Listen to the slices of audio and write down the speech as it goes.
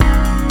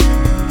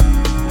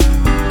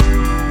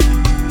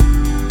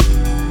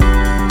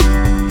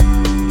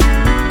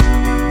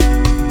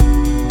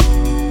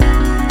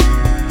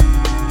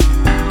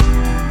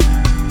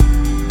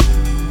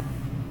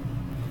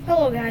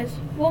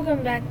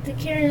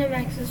to Keiran and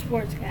Max's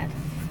SportsCast.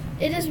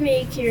 It is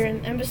me,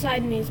 Keiran, and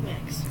beside me is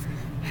Max.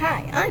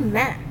 Hi, I'm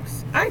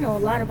Max. I know a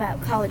lot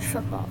about college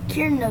football.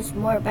 Keiran knows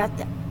more about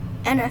the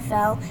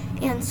NFL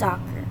and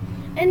soccer.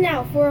 And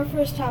now for our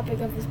first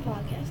topic of this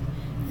podcast.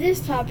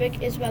 This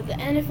topic is about the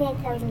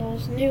NFL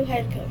Cardinals' new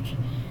head coach.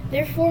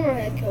 Their former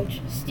head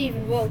coach,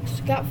 Stephen Wilkes,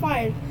 got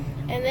fired,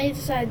 and they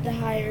decided to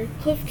hire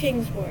Cliff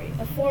Kingsbury,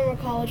 a former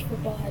college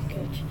football head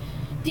coach.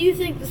 Do you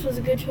think this was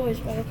a good choice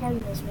by the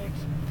Cardinals, Max?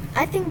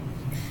 I think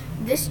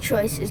this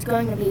choice is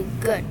going to be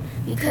good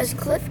because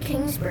Cliff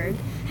Kingsbury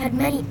had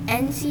many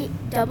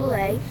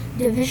NCAA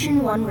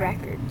Division I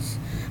records.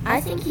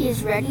 I think he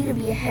is ready to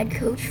be a head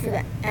coach for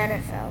the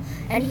NFL,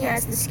 and he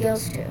has the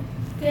skills to.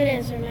 Good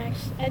answer,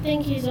 Max. I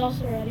think he's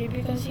also ready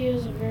because he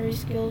was a very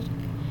skilled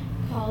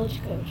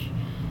college coach.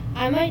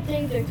 I might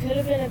think there could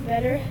have been a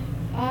better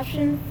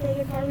option for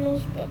the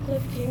Cardinals, but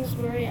Cliff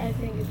Kingsbury, I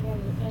think, is one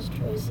of the best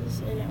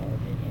choices in our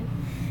opinion.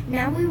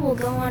 Now we will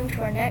go on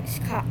to our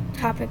next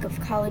topic of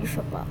college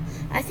football.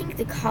 I think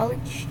the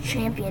college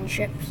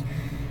championship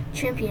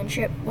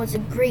was a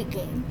great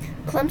game.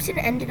 Clemson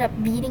ended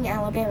up beating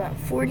Alabama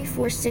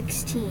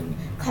 44-16,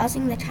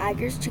 causing the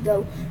Tigers to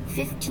go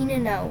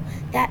 15-0,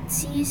 that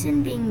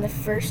season being the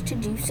first to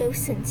do so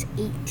since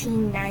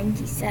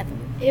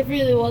 1897. It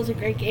really was a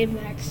great game,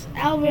 Max.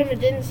 Alabama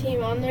didn't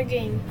seem on their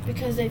game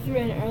because they threw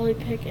an early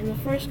pick in the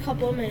first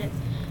couple of minutes,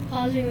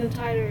 causing the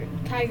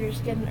Tigers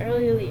to get an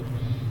early lead.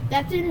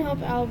 That didn't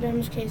help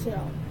Alabama's case at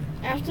all.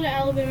 After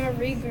Alabama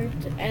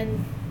regrouped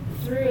and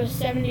threw a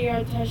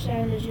 70-yard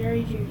touchdown to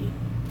Jerry Jeudy.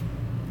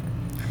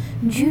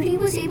 Jeudy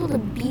was able to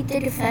beat the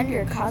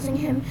defender, causing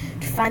him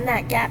to find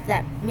that gap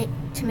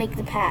to make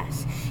the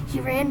pass. He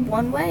ran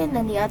one way and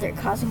then the other,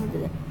 causing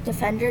the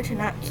defender to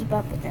not keep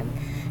up with him.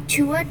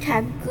 Tua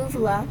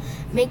Tagovailoa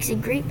makes a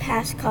great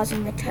pass,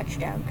 causing the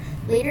touchdown.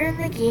 Later in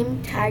the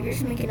game,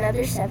 Tigers make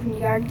another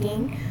 70-yard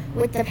gain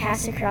with the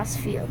pass across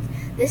the field.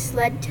 This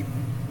led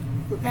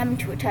them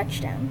to a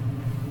touchdown.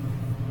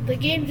 The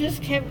game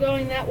just kept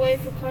going that way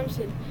for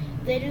Clemson.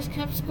 They just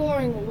kept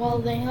scoring while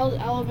they held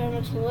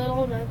Alabama to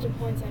little amounts of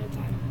points at a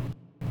time.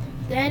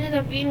 They ended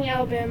up beating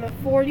Alabama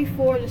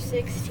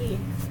 44-16.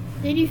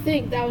 Did you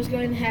think that was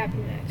going to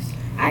happen, Max?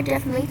 I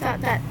definitely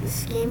thought that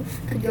this game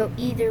could go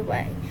either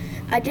way.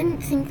 I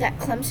didn't think that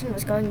Clemson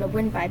was going to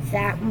win by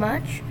that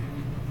much.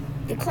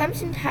 The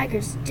Clemson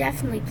Tigers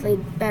definitely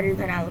played better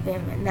than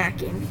Alabama in that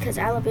game because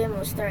Alabama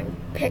was throwing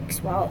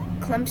picks while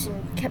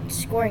Clemson kept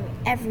scoring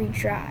every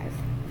drive.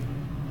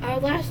 Our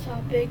last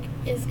topic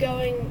is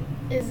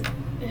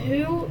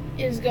who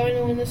is going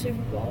to win the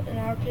Super Bowl, in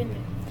our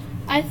opinion.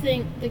 I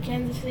think the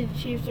Kansas City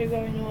Chiefs are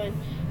going to win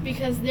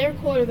because their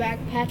quarterback,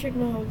 Patrick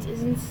Mahomes,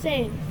 is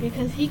insane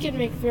because he can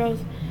make throws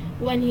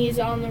when he's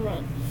on the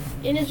run.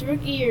 In his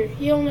rookie year,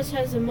 he almost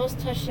has the most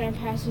touchdown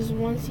passes in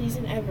one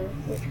season ever.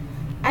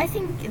 I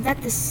think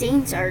that the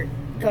Saints are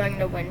going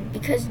to win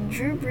because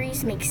Drew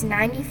Brees makes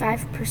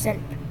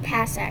 95%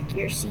 pass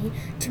accuracy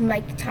to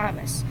Mike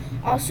Thomas.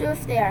 Also,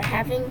 if they are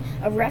having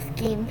a rough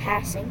game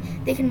passing,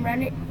 they can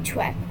run it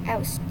to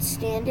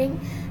outstanding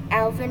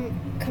Alvin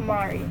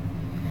Kamara.